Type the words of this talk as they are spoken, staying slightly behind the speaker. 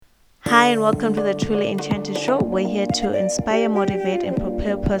Hi, and welcome to the Truly Enchanted Show. We're here to inspire, motivate, and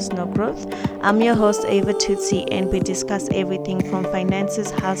propel personal growth. I'm your host, Ava Tutsi, and we discuss everything from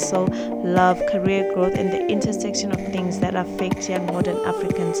finances, hustle, love, career growth, and the intersection of things that affect young modern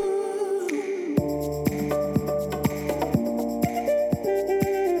Africans.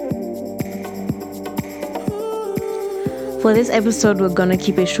 For this episode, we're going to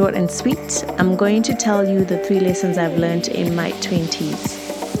keep it short and sweet. I'm going to tell you the 3 lessons I've learned in my 20s.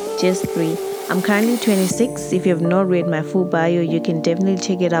 Just 3. I'm currently 26. If you have not read my full bio, you can definitely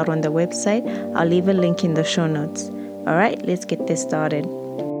check it out on the website. I'll leave a link in the show notes. All right, let's get this started.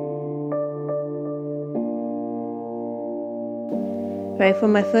 Right, for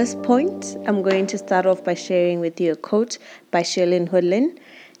my first point, I'm going to start off by sharing with you a quote by Shailene Woodlin.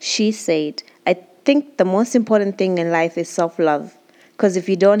 She said, "I think the most important thing in life is self-love. Because if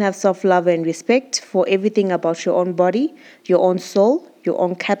you don't have self-love and respect for everything about your own body, your own soul, your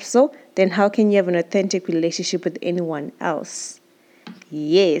own capsule, then how can you have an authentic relationship with anyone else?"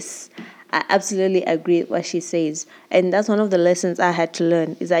 Yes, I absolutely agree with what she says. And that's one of the lessons I had to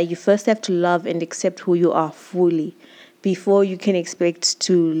learn, is that you first have to love and accept who you are fully before you can expect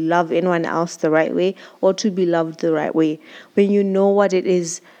to love anyone else the right way or to be loved the right way. When you know what it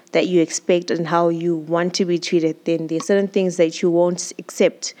is that you expect and how you want to be treated, then there's certain things that you won't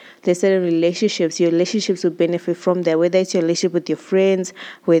accept. There's certain relationships. Your relationships will benefit from that, whether it's your relationship with your friends,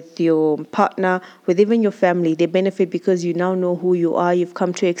 with your partner, with even your family. They benefit because you now know who you are. You've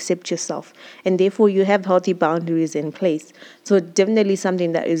come to accept yourself. And therefore, you have healthy boundaries in place. So definitely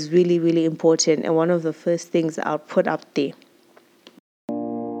something that is really, really important, and one of the first things I'll put up there.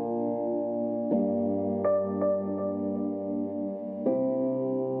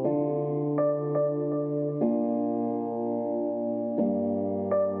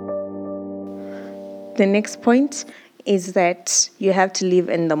 The next point is that you have to live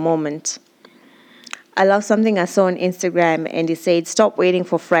in the moment. I love something I saw on Instagram, and it said, "Stop waiting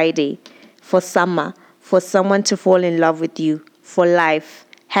for Friday, for summer, for someone to fall in love with you, for life.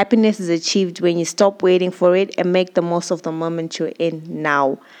 Happiness is achieved when you stop waiting for it and make the most of the moment you're in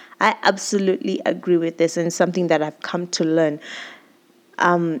now." I absolutely agree with this, and something that I've come to learn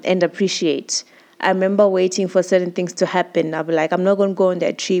and appreciate. I remember waiting for certain things to happen. I'll be like, I'm not going to go on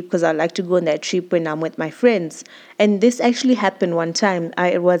that trip because I like to go on that trip when I'm with my friends. And this actually happened one time.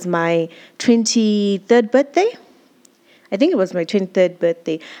 It was my 23rd birthday. I think it was my 23rd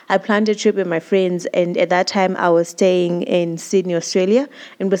birthday. I planned a trip with my friends, and at that time I was staying in Sydney, Australia,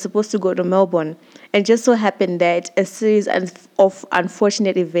 and we're supposed to go to Melbourne. And just so happened that a series of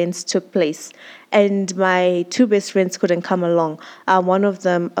unfortunate events took place, and my 2 best friends couldn't come along. One of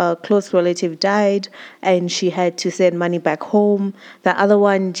them, a close relative, died, and she had to send money back home. The other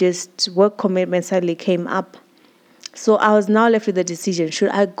one, just work commitments suddenly came up. So I was now left with the decision, should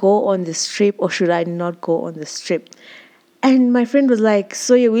I go on this trip or should I not go on this trip? And my friend was like,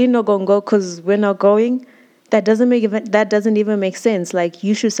 "So you're really not gonna go because we're not going? That doesn't even make sense. Like,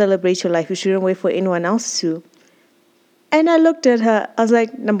 you should celebrate your life. You shouldn't wait for anyone else to." And I looked at her. I was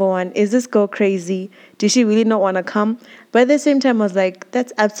like, number one, is this girl crazy? Did she really not want to come? But at the same time, I was like,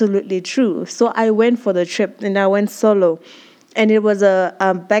 that's absolutely true. So I went for the trip, and I went solo, and it was a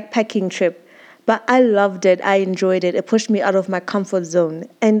backpacking trip. But I loved it. I enjoyed it. It pushed me out of my comfort zone,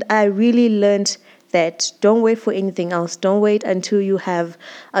 and I really learned that don't wait for anything else. Don't wait until you have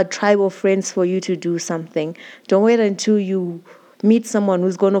a tribe of friends for you to do something. Don't wait until you meet someone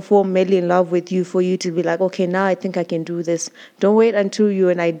who's going to fall madly in love with you for you to be like, okay, now I think I can do this. Don't wait until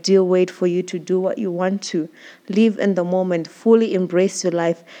you're an ideal wait for you to do what you want to. Live in the moment. Fully embrace your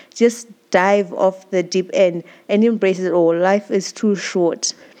life. Just dive off the deep end and embrace it all. Life is too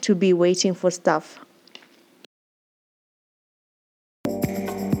short to be waiting for stuff.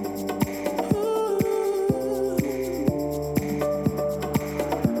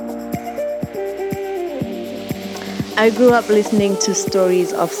 I grew up listening to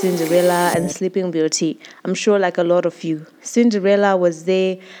stories of Cinderella and Sleeping Beauty. I'm sure like a lot of you. Cinderella was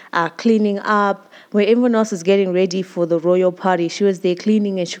there cleaning up. When everyone else was getting ready for the royal party, she was there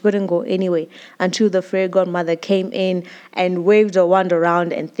cleaning and she couldn't go anyway until the fairy godmother came in and waved a wand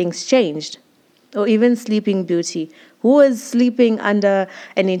around and things changed. Or even Sleeping Beauty, who was sleeping under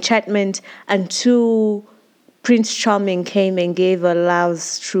an enchantment until Prince Charming came and gave a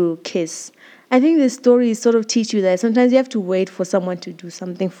love's true kiss. I think the stories sort of teach you that sometimes you have to wait for someone to do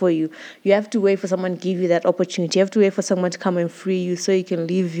something for you. You have to wait for someone to give you that opportunity. You have to wait for someone to come and free you so you can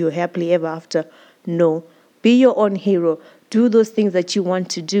live your happily ever after. No. Be your own hero. Do those things that you want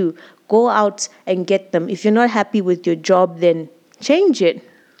to do. Go out and get them. If you're not happy with your job, then change it.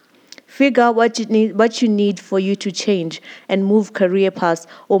 Figure out what you need for you to change and move career paths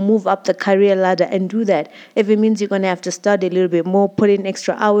or move up the career ladder, and do that. If it means you're going to have to study a little bit more, put in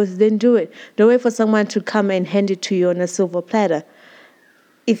extra hours, then do it. Don't wait for someone to come and hand it to you on a silver platter.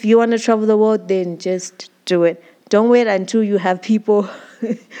 If you want to travel the world, then just do it. Don't wait until you have people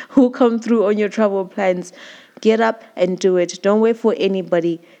who come through on your travel plans. Get up and do it. Don't wait for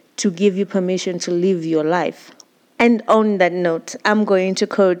anybody to give you permission to live your life. And on that note, I'm going to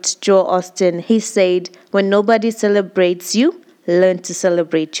quote Joel Austin. He said, "When nobody celebrates you, learn to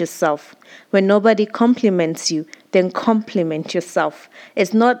celebrate yourself. When nobody compliments you, then compliment yourself."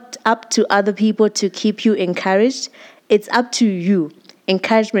 It's not up to other people to keep you encouraged. It's up to you.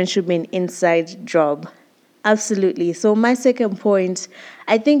 Encouragement should be an inside job. Absolutely. So my second point,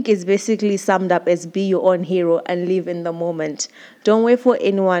 I think, is basically summed up as be your own hero and live in the moment. Don't wait for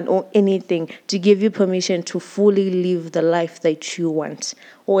anyone or anything to give you permission to fully live the life that you want.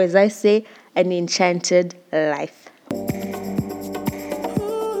 Or as I say, an enchanted life.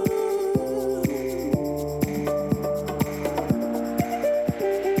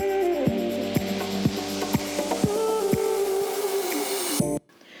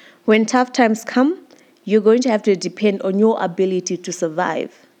 When tough times come, you're going to have to depend on your ability to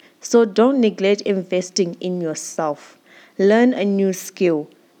survive. So don't neglect investing in yourself. Learn a new skill.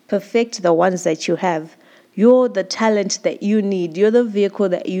 Perfect the ones that you have. You're the talent that you need. You're the vehicle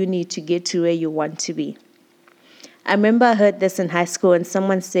that you need to get to where you want to be. I remember I heard this in high school, and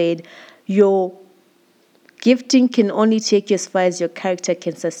someone said, your gifting can only take you as far as your character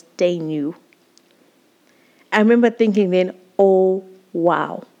can sustain you. I remember thinking then, oh,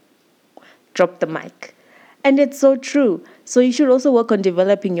 wow. Drop the mic. And it's so true. So you should also work on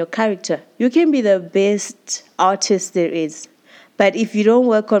developing your character. You can be the best artist there is. But if you don't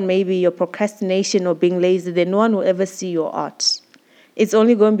work on maybe your procrastination or being lazy, then no one will ever see your art. It's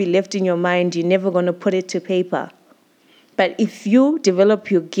only going to be left in your mind. You're never going to put it to paper. But if you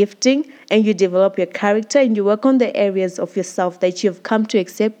develop your gifting and you develop your character and you work on the areas of yourself that you've come to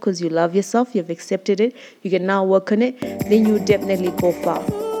accept because you love yourself, you've accepted it, you can now work on it, then you definitely go far.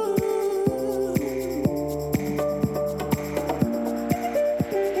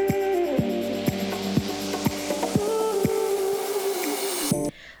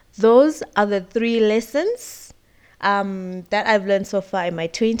 Those are the 3 lessons that I've learned so far in my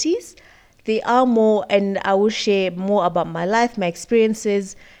 20s. There are more, and I will share more about my life, my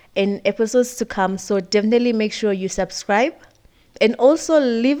experiences in episodes to come. So definitely make sure you subscribe and also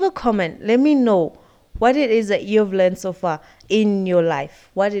leave a comment. Let me know what it is that you've learned so far in your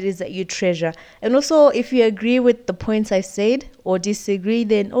life, what it is that you treasure. And also, if you agree with the points I said or disagree,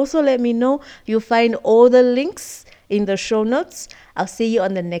 then also let me know. You'll find all the links in the show notes. I'll see you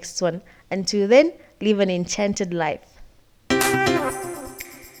on the next one. Until then, live an enchanted life.